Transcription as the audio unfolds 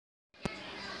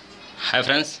Hi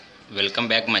friends, welcome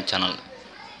back my channel.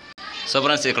 So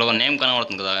friends, ఇక్కడ ఒక name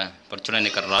కనబడుతుంది కదా. ఇక్కడ చూడండి,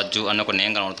 ఇక్కడ రాజు అన్న ఒక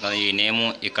నేమ్ కనబడుతుంది కదా. ఈ నేము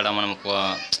ఇక్కడ మనం ఒక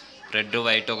రెడ్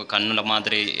వైట్ ఒక కన్నుల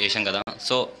మాదిరి వేసాం కదా.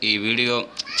 సో ఈ వీడియో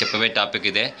చెప్పబే టాపిక్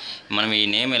ఇదే. మనం ఈ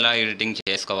నేమ్ ఎలా ఎడిటింగ్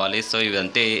చేసుకోవాలి, సో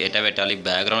ఇదంతా ఎట్లా పెట్టాలి,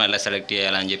 బ్యాక్గ్రౌండ్ ఎలా సెలెక్ట్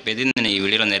చేయాలని చెప్పేది నేను ఈ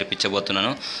వీడియోలో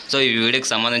నేర్పించబోతున్నాను. సో ఈ వీడియోకి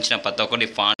సంబంధించిన ప్రతి ఒక్కటి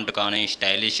ఫాంట్ కానీ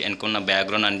స్టైలిష్ అనుకున్న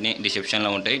బ్యాక్గ్రౌండ్ అన్ని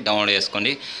డిస్క్రిప్షన్లో ఉంటాయి, డౌన్లోడ్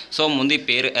చేసుకోండి. సో ముందు ఈ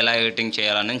పేరు ఎలా ఎడిటింగ్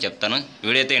చేయాలని చెప్తాను.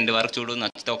 వీడియో అయితే ఎండ్ వరకు చూడు.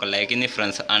 నచ్చితే ఒక లైక్ ఇన్ని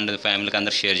ఫ్రెండ్స్ అండ్ ఫ్యామిలీకి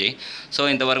అందరూ షేర్ చేయి. సో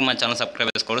ఇంతవరకు మా ఛానల్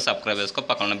సబ్స్క్రైబ్ చేసుకో,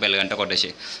 పక్కన బెల్ గంట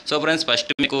కొట్టేసి. సో ఫ్రెండ్స్,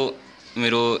 ఫస్ట్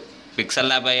మీరు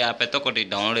పిక్సెల్లాబ్ యాప్ అయితే ఒకటి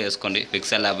డౌన్లోడ్ చేసుకోండి.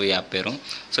 పిక్సెల్లాబ్ యాప్ పేరు.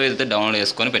 సో ఇదైతే డౌన్లోడ్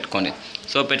చేసుకొని పెట్టుకోండి.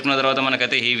 సో పెట్టుకున్న తర్వాత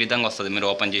మనకైతే ఈ విధంగా వస్తుంది మీరు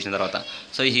ఓపెన్ చేసిన తర్వాత.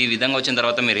 సో ఈ విధంగా వచ్చిన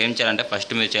తర్వాత మీరు ఏం చేయాలంటే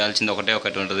ఫస్ట్ మీరు చేయాల్సింది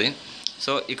ఒకటి ఉంటుంది.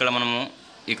 సో ఇక్కడ మనము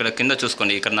ఇక్కడ కింద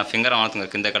చూసుకోండి, ఇక్కడ నా ఫింగర్ అవుతుంది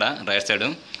కింద, ఇక్కడ రైట్ సైడ్.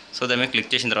 సో దాని మీద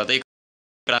క్లిక్ చేసిన తర్వాత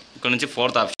ఇక్కడ నుంచి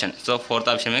fourth option. So fourth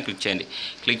option మీద క్లిక్ చేయండి.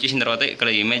 క్లిక్ చేసిన తర్వాత ఇక్కడ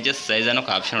ఇమేజెస్ సైజ్ అని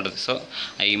ఒక ఆప్షన్ ఉంటుంది. సో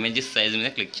ఆ ఇమేజెస్ సైజ్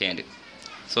మీద క్లిక్ చేయండి.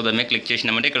 సో దాని మీద క్లిక్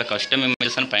చేసినామంటే ఇక్కడ కస్టమ్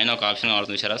ఇమేజెస్ అని పైన ఒక ఆప్షన్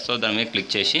అవుతుంది చూసారా. సో దాని మీద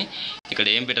క్లిక్ చేసి ఇక్కడ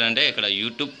ఏం పెట్టారంటే ఇక్కడ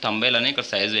యూట్యూబ్ థంబ్నెయిల్ అని ఇక్కడ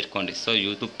సైజ్ పెట్టుకోండి. సో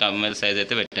యూట్యూబ్ థంబ్నెయిల్ సైజ్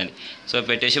అయితే పెట్టండి. సో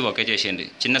పెట్టేసి ఓకే చేసేయండి.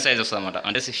 చిన్న సైజ్ వస్తుంది అన్నమాట,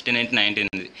 అంటే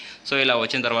 16:19. సో ఇలా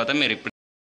వచ్చిన తర్వాత మీరు ఇప్పుడు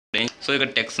సో ఇక్కడ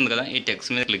టెక్స్ట్ ఉంది కదా, ఈ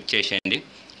టెక్స్ట్ మీద క్లిక్ చేసేయండి.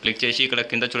 క్లిక్ చేసి ఇక్కడ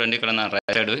కింద చూడండి, ఇక్కడ నా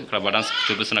రైట్ సైడ్ ఇక్కడ బటన్స్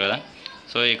చూపిస్తున్నా కదా.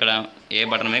 సో ఇక్కడ ఏ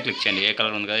బటన్ మీద క్లిక్ చేయండి, ఏ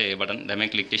కలర్ ఉంది కదా ఏ బటన్, దాని మీద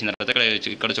క్లిక్ చేసిన తర్వాత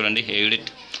ఇక్కడ చూడండి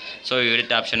ఎడిట్. సో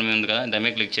ఎడిట్ ఆప్షన్ మీద ఉంది కదా, దాని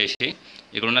మీద క్లిక్ చేసి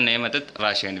ఇక్కడున్న నేమ్ అయితే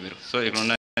రాసేయండి మీరు. సో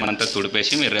ఇక్కడున్న అంతా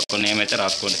తుడిపేసి మీరు రేపు నేమ్ అయితే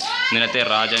రాసుకోండి. నేనైతే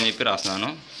రాజ్ అని చెప్పి రాస్తున్నాను.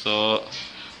 So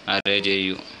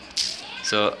RAJU.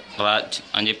 సో రాజ్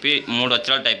అని చెప్పి 3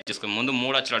 అక్షరాలు టైప్ చేసుకోండి. ముందు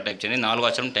 3 అక్షరాలు టైప్ చేయండి, 4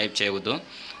 అక్షరాలు టైప్ చేయవద్దు.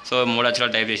 సో 3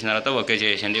 అక్షరాలు టైప్ చేసిన తర్వాత ఓకే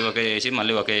చేసేయండి. ఓకే చేసి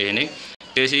మళ్ళీ ఓకే చేయండి.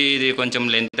 చేసి ఇది కొంచెం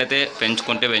లెంత్ అయితే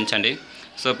పెంచండి.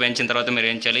 సో పెంచిన తర్వాత మీరు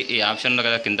ఏం చేయాలి, ఈ ఆప్షన్లో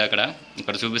కదా కింద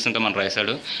ఇక్కడ చూపిస్తుంది మన రైట్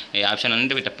సైడ్, ఈ ఆప్షన్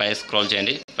అంటే ఇట్లా పై స్క్రోల్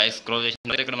చేయండి. పై స్క్రోల్ చేసిన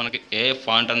తర్వాత ఇక్కడ మనకి ఏ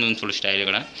ఫాంట్ అని చూడు స్టైల్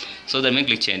ఇక్కడ. సో దాని మీద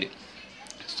క్లిక్ చేయండి.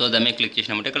 సో దాని మీద క్లిక్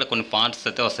చేసినామంటే ఇక్కడ కొన్ని ఫాంట్స్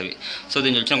అయితే వస్తాయి. సో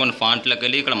దీనికి వచ్చిన కొన్ని ఫాంట్లోకి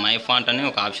వెళ్ళి ఇక్కడ మై ఫాంట్ అని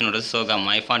ఒక ఆప్షన్ ఉంటుంది. సో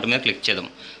మై ఫాంట్ మీద క్లిక్ చేద్దాం.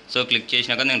 సో క్లిక్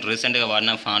చేసినాక నేను రీసెంట్గా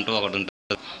వాడిన ఫాంట్ ఒకటి ఉంటుంది.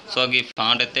 సో ఈ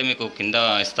ఫాంట్ అయితే మీకు కింద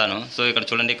ఇస్తాను. సో ఇక్కడ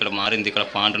చూడండి, ఇక్కడ మారింది, ఇక్కడ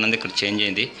ఫాంట్ అనేది ఇక్కడ చేంజ్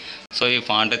అయింది. సో ఈ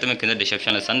ఫాంట్ అయితే మీకు కింద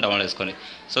డిస్క్రిప్షన్లో ఇస్తాను, డౌన్లోడ్ చేసుకోండి.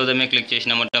 సో దాని మీద క్లిక్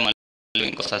చేసినామంటే మళ్ళీ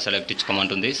ఇంకోసారి సెలెక్ట్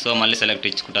ఇచ్చుకోమంటుంది. సో మళ్ళీ సెలెక్ట్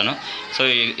ఇచ్చుకుంటాను. సో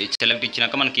ఈ సెలెక్ట్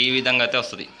ఇచ్చినాక మనకి ఈ విధంగా అయితే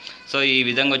వస్తుంది. సో ఈ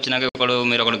విధంగా వచ్చినాక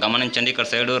మీరు ఒకటి గమనించండి, ఇక్కడ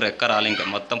సైడ్ రెక్క రాలి, ఇంకా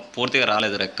మొత్తం పూర్తిగా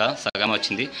రాలేదు, రెక్క సగం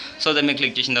వచ్చింది. సో దాని మీద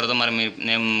క్లిక్ చేసిన తర్వాత మరి మీ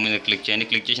నేమ్ మీద క్లిక్ చేయండి.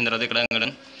 క్లిక్ చేసిన తర్వాత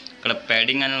ఇక్కడ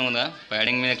ప్యాడింగ్ అని ఉందా,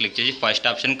 ప్యాడింగ్ మీద క్లిక్ చేసి ఫస్ట్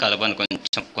ఆప్షన్ కలపండి,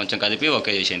 కొంచెం కలిపి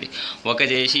ఓకే చేసేయండి. ఓకే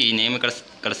చేసి ఈ నేమ్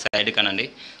ఇక్కడ సైడ్ కనండి.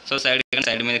 సో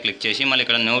సైడ్ మీద క్లిక్ చేసి మళ్ళీ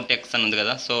ఇక్కడ నో టెక్స్ట్ అని ఉంది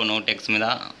కదా. సో నో టెక్స్ట్ మీద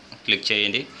క్లిక్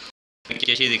చేయండి. క్లిక్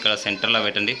చేసి ఇది ఇక్కడ సెంటర్లో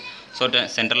పెట్టండి. సో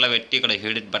సెంటర్లో పెట్టి ఇక్కడ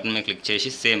ఎడిట్ బటన్ మీద క్లిక్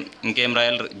చేసి సేమ్ ఇంకేం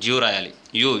రాయాలి, యూ రాయాలి.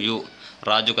 యూ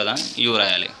రాజు కదా, యూ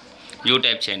రాయాలి. యూ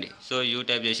టైప్ చేయండి. సో యూ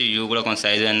టైప్ చేసి యూ కూడా కొంచెం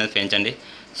సైజ్ అనేది పెంచండి.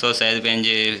 సో సైజ్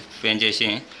పెంచేసి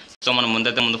సో మనం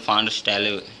ముందు ఫాంట్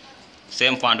స్టైల్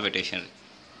సేమ్ ఫాంట్ పెట్టేసేయండి.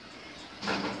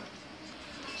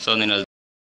 సో నేను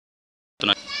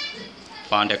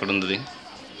ఫాంట్ ఎక్కడ ఉంది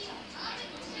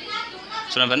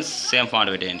చూడండి ఫ్రెండ్స్, సేమ్ ఫాంట్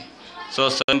పెట్టేయండి. సో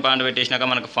సేమ్ ఫాంట్ పెట్టేసినాక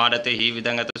మనకు ఫాంట్ అయితే ఈ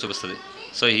విధంగా అయితే చూపిస్తుంది.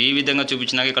 సో ఈ విధంగా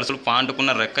చూపించినాక ఇక్కడ అసలు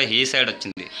ఫాంట్కున్న రెక్క ఈ సైడ్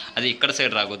వచ్చింది, అది ఇక్కడ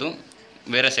సైడ్ రాకూడదు,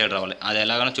 వేరే సైడ్ రావాలి. అది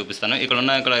ఎలాగైనా చూపిస్తాను.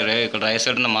 ఇక్కడ రైట్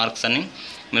సైడ్ ఉన్న మార్క్స్ అన్ని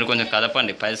మీరు కొంచెం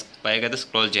కదపండి, పైకి అయితే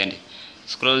స్క్రోల్ చేయండి.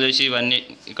 స్క్రోల్ చేసి ఇవన్నీ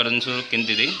ఇక్కడ నుంచి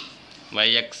కిందిది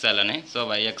YXL అని. సో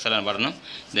YXL అని బటన్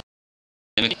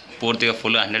పూర్తిగా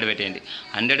ఫుల్ 100 పెట్టేయండి.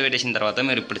 100 పెట్టేసిన తర్వాత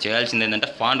మీరు ఇప్పుడు చేయాల్సింది ఏంటంటే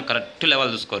ఫాంట్ కరెక్ట్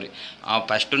లెవెల్ చూసుకోవాలి. ఆ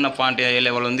ఫస్ట్ ఉన్న ఫాంట్ ఏ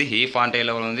లెవెల్ ఉంది, ఈ ఫాంట్ ఏ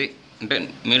లెవెల్ ఉంది అంటే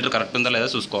మీటర్ కరెక్ట్ ఉందా లేదా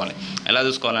చూసుకోవాలి. ఎలా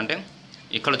చూసుకోవాలంటే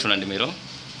ఇక్కడ చూడండి, మీరు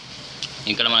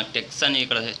ఇక్కడ మనకి టెక్స్ట్ అని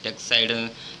ఇక్కడ టెక్స్ట్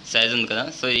సైజ్ ఉంది కదా.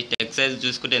 సో ఈ టెక్స్ట్ సైజ్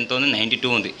చూసుకుంటే ఎంత ఉంది,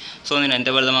 92 ఉంది. సో నేను ఎంత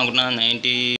పెడదాం అనుకుంటున్నాను,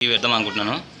 90 పెడదాం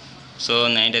అనుకుంటున్నాను. సో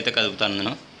 90 అయితే కదుపుతాను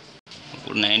నేను.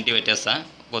 ఇప్పుడు 90 పెట్టేస్తా,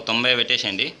 ఒక 90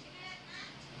 పెట్టేసేయండి.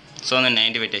 సో నేను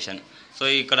 90 పెట్టేశాను. సో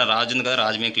ఇక్కడ రాజు ఉంది కదా,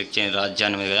 రాజు మీద క్లిక్ చేయండి,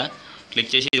 రాజ్యాన్ని మీద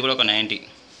క్లిక్ చేసి ఇది కూడా ఒక 90.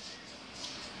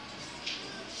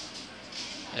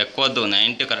 ఎక్కువ వద్దు,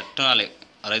 90 కరెక్ట్ ఉండాలి,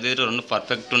 2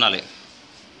 పర్ఫెక్ట్ ఉండాలి.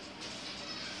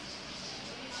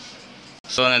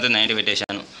 సో నేనైతే 90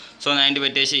 పెట్టేశాను. సో 90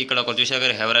 పెట్టేసి ఇక్కడ ఒక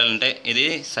చూసాక హెవరల్ అంటే ఇది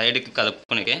సైడ్కి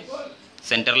కలుపుకునే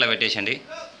సెంటర్లో పెట్టేసండి.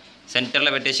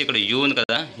 సెంటర్లో పెట్టేసి ఇక్కడ యూ ఉంది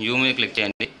కదా, యూ మీద క్లిక్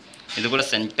చేయండి. ఇది కూడా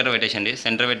సెంటర్ పెట్టేసండి.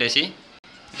 సెంటర్ పెట్టేసి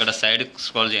ఇక్కడ సైడ్కి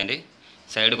స్క్రోల్ చేయండి.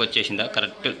 సైడ్కి వచ్చేసిందా,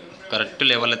 కరెక్ట్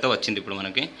లెవెల్ అయితే వచ్చింది. ఇప్పుడు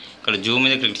మనకి ఇక్కడ జూ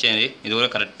మీద క్లిక్ చేయండి, ఇది కూడా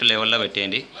కరెక్ట్ లెవెల్లో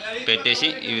పెట్టేయండి. పెట్టేసి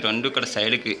ఇవి రెండు ఇక్కడ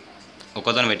సైడ్కి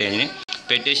ఒకదాని పెట్టేయండి.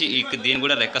 పెట్టేసి దీని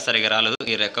కూడా రెక్క సరిగా రాలేదు,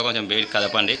 ఈ రెక్క కొంచెం బయట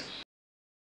కదపండి,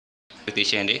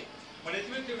 తీసేయండి.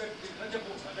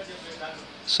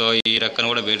 సో ఈ రెక్కను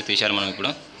కూడా వేడి తీశారు మనం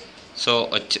ఇప్పుడు. సో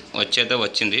వచ్చైతే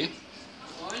వచ్చింది.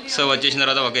 సో వచ్చేసిన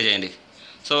తర్వాత ఓకే చేయండి.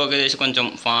 సో ఓకే చేసి కొంచెం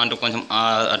ఫాంట్ కొంచెం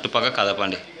అటుపక్క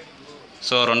కదపండి.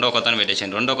 సో రెండో కొత్తను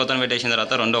పెట్టేసింది. రెండో కొత్తను పెట్టేసిన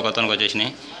తర్వాత రెండో కొత్తనికి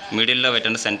వచ్చేసినాయి. మిడిల్లో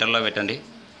పెట్టండి, సెంటర్లో పెట్టండి.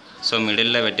 సో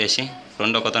మిడిల్లో పెట్టేసి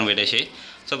రెండో కొత్తను పెట్టేసి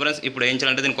సో ఫ్రెండ్స్ ఇప్పుడు ఏం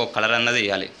చేయాలంటే దీనికి ఒక కలర్ అన్నది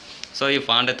ఇవ్వాలి. సో ఈ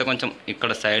ఫాంట్ అయితే కొంచెం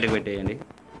ఇక్కడ సైడ్కి పెట్టేయండి.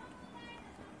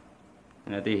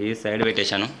 నేనైతే ఈ సైడ్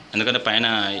పెట్టేశాను ఎందుకంటే పైన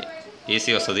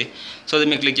ఏసీ వస్తుంది. సో అది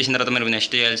మీరు క్లిక్ చేసిన తర్వాత మీరు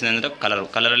నెక్స్ట్ చేయాల్సింది ఏంటంటే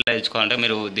కలర్లో ఇచ్చుకోవాలంటే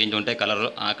మీరు దీంట్లో ఉంటే కలర్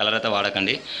ఆ కలర్ అయితే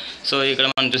వాడకండి. సో ఇక్కడ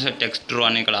మనం చూసే టెక్స్ట్ ట్రూ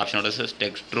అని ఇక్కడ ఆప్షన్ ఉంటుంది. సో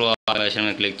టెక్స్ట్ ట్రూ ఆప్షన్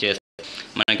మీద క్లిక్ చేస్తే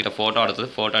మనకి ఇక్కడ ఫోటో ఆడుతుంది.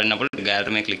 ఫోటో ఆడినప్పుడు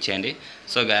గ్యాలరీ మీద క్లిక్ చేయండి.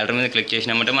 సో గ్యాలరీ మీద క్లిక్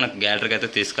చేసినామంటే మనకు గ్యాలరీకి అయితే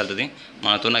తీసుకెళ్తుంది.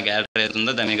 మనతో ఉన్న గ్యాలరీ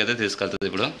అవుతుందో దాని మీద అయితే తీసుకెళ్తుంది.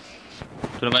 ఇప్పుడు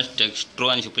చూడండి టెక్స్ట్ ట్రూ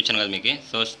అని చూపించాను కదా మీకు.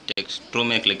 సో టెక్స్ట్ ట్రూ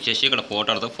మీద క్లిక్ చేసి ఇక్కడ ఫోటో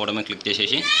ఆడుతుంది. ఫోటో మీద క్లిక్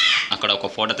చేసేసి అక్కడ ఒక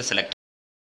ఫోటో అయితే సెలెక్ట్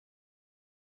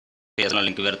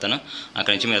లింక్ పెడతాను.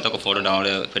 అక్కడ నుంచి మీరు ఒక ఫోటో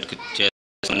డౌన్లోడ్ పెట్టి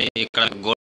చేసుకోండి. ఇక్కడ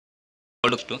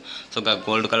gold so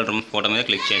gold colour photo మీద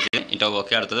క్లిక్ చేసి ఇటు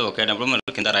ఓకే ఆడుతుంది. ఓకే అయినప్పుడు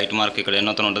మీరు కింద రైట్ మార్క్ ఇక్కడ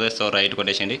ఎన్నోతో ఉంటుంది. So right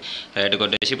కొట్టేసేయండి. రైట్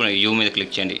కొట్టేసి ఇప్పుడు యూ మీద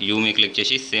క్లిక్ చేయండి. యూ మీద క్లిక్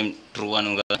చేసి సేమ్ ట్రూ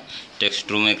అని కదా టెక్స్ట్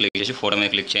ట్రూ మీద క్లిక్ చేసి ఫోటో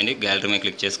మీద క్లిక్ చేయండి. గ్యాలరీ మీద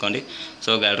క్లిక్ చేసుకోండి.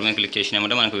 సో గ్యాలరీ మీద క్లిక్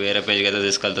చేసినామంటే మనకు వేరే పేజ్కి అయితే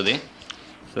తీసుకెళ్తుంది.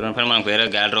 సో ఫ్రెండ్ మనకు వేరే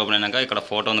గ్యాలరీ ఓపెన్ అయినాక ఇక్కడ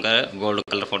ఫోటో ఉంది కదా గోల్డ్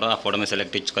కలర్ ఫోటో, ఆ ఫోటో మీద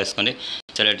సెలెక్ట్ చేసుకోండి.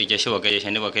 సెలెక్ట్ చేసి ఓకే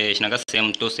చేసేయండి. ఓకే చేసినాక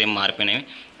సేమ్ టు సేమ్ మారిపోయినాయి.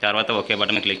 తర్వాత ఓకే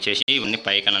బటన్ మీద క్లిక్ చేసి ఇవన్నీ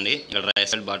పైకి అనండి. ఇక్కడ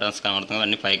రైట్ సైడ్ బటన్స్ కనబడుతుంది,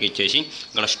 అన్నీ పైకి ఇచ్చేసి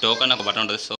ఇక్కడ స్టోక్ అని ఒక బటన్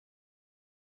ఉంటుంది. సో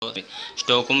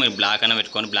స్టోక్ మీరు బ్లాక్ అయినా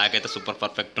పెట్టుకోండి. బ్లాక్ అయితే సూపర్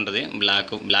పర్ఫెక్ట్ ఉంటుంది.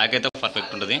 బ్లాక్ అయితే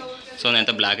పర్ఫెక్ట్ ఉంటుంది. సో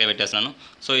నేనైతే బ్లాకే పెట్టేస్తున్నాను.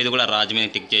 సో ఇది కూడా రాజు మీద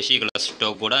టిక్ చేసి ఇక్కడ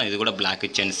స్టోక్ కూడా ఇది కూడా బ్లాక్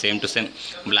ఇచ్చేయండి. సేమ్ టు సేమ్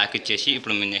బ్లాక్ ఇచ్చేసి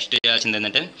ఇప్పుడు మీరు నెక్స్ట్ చేయాల్సింది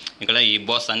ఏంటంటే ఇక్కడ ఈ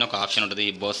బాస్ అని ఒక ఆప్షన్ ఉంటుంది.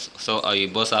 ఈ బాస్ సో ఈ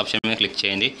బాస్ ఆప్షన్ మీద క్లిక్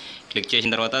చేయండి. క్లిక్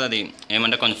చేసిన తర్వాత అది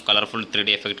ఏమంటే కొంచెం కలర్ఫుల్ 3D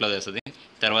ఎఫెక్ట్లో వస్తుంది.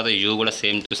 తర్వాత యూ కూడా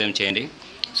సేమ్ టు సేమ్ చేయండి.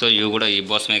 సో యూ కూడా ఈ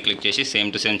బాస్ మీద క్లిక్ చేసి సేమ్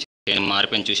టు సేమ్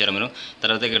మారిపోయింది చూసారా మీరు.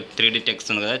 తర్వాత ఇక్కడ 3D టెక్స్ట్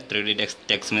ఉంది కదా 3D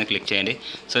టెక్స్ట్ మీద క్లిక్ చేయండి.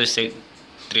 సో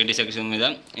 3D సెక్షన్ మీద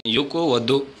యూకు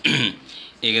వద్దు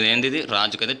ఇక ఏంది ఇది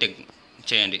రాజుకి అయితే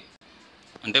చేయండి.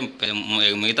 అంటే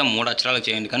మిగతా 3 అక్షరాలకు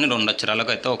చేయండి కానీ 2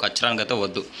 అక్షరాలకు అయితే ఒక అక్షరానికి అయితే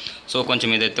వద్దు. సో కొంచెం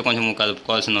ఇదైతే కొంచెం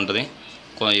కలుపుకోవాల్సింది ఉంటుంది.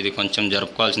 ఇది కొంచెం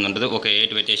జరుపుకోవాల్సింది ఉంటుంది. ఒక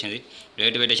 8 పెట్టేసింది.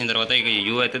 8 పెట్టేసిన తర్వాత ఇక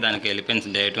యూ అయితే దానికి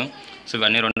వెళ్ళిపోయింది డైరెక్ట్. సో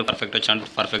ఇవన్నీ 2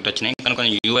 పర్ఫెక్ట్ వచ్చినాయి కానీ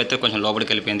కొంచెం యూ అయితే కొంచెం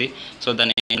లోపలికి వెళ్ళిపోయింది. సో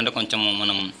దాన్ని ఏంటంటే కొంచెం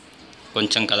మనం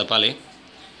కొంచెం కదపాలి.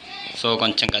 సో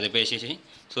కొంచెం కదిపేసేసి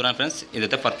చూడండి ఫ్రెండ్స్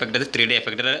ఇదైతే పర్ఫెక్ట్ అయితే 3D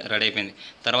ఎఫెక్ట్ రెడీ అయిపోయింది.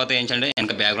 తర్వాత ఏంటంటే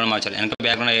వెనక బ్యాక్గ్రౌండ్ మార్చాలి. వెనక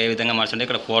బ్యాక్గ్రౌండ్ ఏ విధంగా మార్చాలి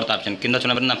ఇక్కడ 4th ఆప్షన్ కింద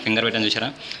చూడబట్టి నా ఫింగర్ పెట్టాను చూసారా.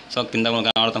 సో కింద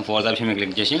కనబడతాం 4th ఆప్షన్ మీద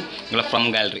క్లిక్ చేసి ఇక్కడ from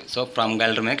gallery. So from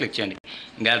gallery మీద క్లిక్ చేయండి.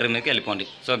 గ్యాలరీ మీదకి వెళ్ళిపోండి.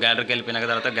 సో గ్యాలరీకి వెళ్ళిపోయిన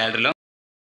తర్వాత గ్యాలరీలో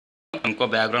ఇంకో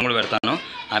బ్యాక్గ్రౌండ్ కూడా పెడతాను.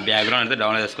 ఆ బ్యాక్గ్రౌండ్ అయితే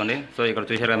డౌన్లోడ్ చేసుకోండి. సో ఇక్కడ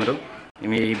చూసారా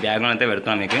మీరు ఈ బ్యాక్గ్రౌండ్ అయితే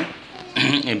పెడుతున్నాను మీకు.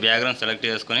 ఈ బ్యాక్గ్రౌండ్ సెలెక్ట్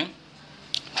చేసుకొని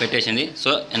పెట్టేసింది. సో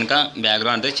వెనక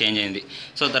బ్యాక్గ్రౌండ్ అయితే చేంజ్ అయింది.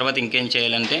 సో తర్వాత ఇంకేం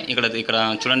చేయాలంటే ఇక్కడ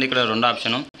చూడండి ఇక్కడ 2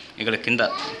 ఆప్షన్ ఇక్కడ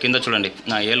కింద చూడండి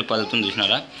నా ఏలు పదుతుంది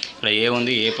చూసినారా. ఇక్కడ ఏ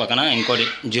ఉంది ఏ పక్కన ఇంకోటి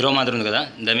 0 మాత్రం ఉంది కదా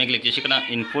దాని మీద క్లిక్ చేసి ఇక్కడ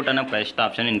ఇన్పుట్ అనే ఫస్ట్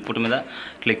ఆప్షన్ ఇన్పుట్ మీద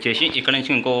క్లిక్ చేసి ఇక్కడ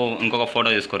నుంచి ఇంకొక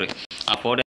ఫోటో తీసుకోరు. ఆ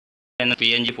ఫోటో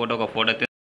PNG ఫోటో ఒక ఫోటో అయితే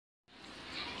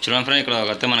చూడండి ఫ్రెండ్ ఇక్కడ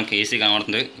అయితే మనకి ఏసీ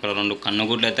కనబడుతుంది. ఇక్కడ 2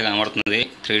 కన్నుగుడ్లు అయితే కనబడుతుంది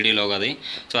 3Dలోగా అది.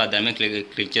 సో దాని మీద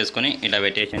క్లిక్ చేసుకొని ఇలా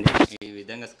పెట్టేసండి. ఈ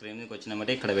విధంగా స్క్రీన్ మీదకి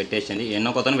వచ్చినామంటే ఇక్కడ పెట్టేసండి. ఎన్నో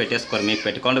కొత్తను పెట్టేసుకోరు మీకు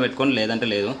పెట్టుకోండి లేదంటే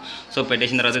లేదు. సో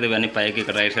పెట్టేసిన తర్వాత ఇవన్నీ పైకి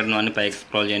ఇక్కడ రైట్ సైడ్ అన్నీ పైకి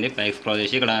స్క్రోల్ చేయండి. పైకి స్క్రోల్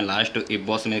చేసి ఇక్కడ లాస్ట్ ఈ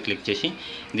బాక్స్ మీద క్లిక్ చేసి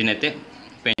దీని అయితే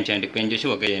పెంచేసి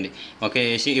ఓకే చేయండి. ఓకే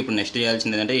చేసి ఇప్పుడు నెక్స్ట్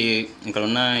చేయాల్సింది ఏంటంటే ఇక్కడ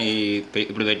ఉన్న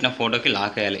ఇప్పుడు పెట్టిన ఫోటోకి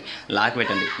లాక్ వేయాలి. లాక్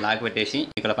పెట్టండి. లాక్ పెట్టేసి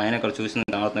ఇక్కడ పైన ఇక్కడ చూసిన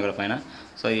కనబడుతుంది ఇక్కడ పైన.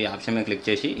 సో ఈ ఆప్షన్ మీద క్లిక్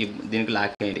చేసి దీనికి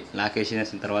లాక్ వేయండి. లాక్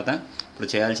వేసిన తర్వాత ఇప్పుడు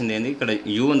చేయాల్సింది ఏంది ఇక్కడ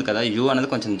యూ ఉంది కదా యూ అనేది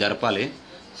కొంచెం జరపాలి.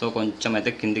 సో కొంచెం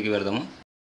అయితే కిందికి పెడదాము.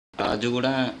 రాజు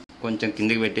కూడా కొంచెం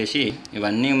కిందికి పెట్టేసి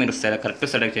ఇవన్నీ మీరు కరెక్ట్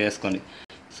సెలెక్ట్ చేసుకోండి.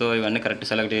 సో ఇవన్నీ కరెక్ట్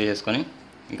సెలెక్ట్ చేసుకొని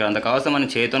ఇక్కడ అంత కావాల్సిన మన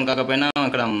చేతితో కాకపోయినా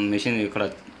ఇక్కడ మిషన్ ఇక్కడ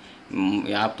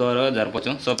యాప్తో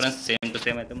జరపచ్చు. So friends same to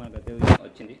same అయితే మనకైతే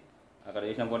వచ్చింది. అక్కడ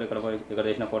వేసిన ఫోటో ఇక్కడ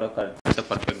వేసిన ఫోటో కరెక్ట్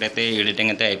పర్ఫెక్ట్ అయితే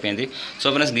ఎడిటింగ్ అయితే అయిపోయింది. సో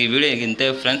ఫ్రెండ్స్ ఈ వీడియో ఇంతే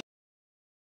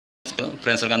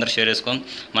ఫ్రెండ్స్కి అందరూ షేర్ చేసుకో.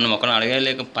 మనం ఒకరిని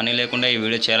అడిగే పని లేకుండా ఈ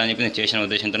వీడియో చేయాలని చెప్పి నేను చేసిన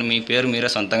ఉద్దేశంతో మీ పేరు మీరే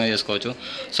సొంతంగా చేసుకోవచ్చు.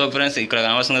 సో ఫ్రెండ్స్ ఇక్కడ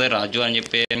కావాల్సింది కదా రాజు అని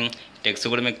చెప్పి టెక్స్ట్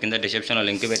కూడా మీకు కింద డిస్క్రిప్షన్లో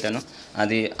లింక్ పెట్టాను.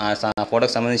 అది ఆ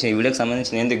ఫోటోకి సంబంధించి ఈ వీడియోకి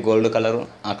సంబంధించిన ఏంటి గోల్డ్ కలరు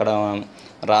అక్కడ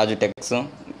రాజు టెక్స్ట్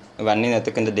ఇవన్నీ అయితే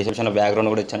కింద డిస్క్రిప్షన్లో బ్యాక్గ్రౌండ్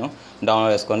కూడా ఇచ్చాను.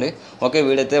 డౌన్లోడ్ చేసుకోండి. ఓకే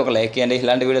వీడియో అయితే ఒక లైక్ చేయండి.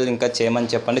 ఇలాంటి వీడియోలు ఇంకా చేయమని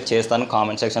చెప్పండి చేస్తాను.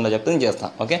 కామెంట్ సెక్షన్లో చెప్తే నేను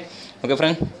చేస్తాను. ఓకే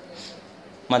ఫ్రెండ్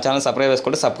మా ఛానల్ సబ్స్క్రైబ్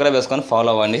చేసుకుంటే సబ్స్క్రైబ్ చేసుకొని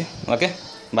ఫాలో అవ్వండి. Okay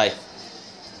bye.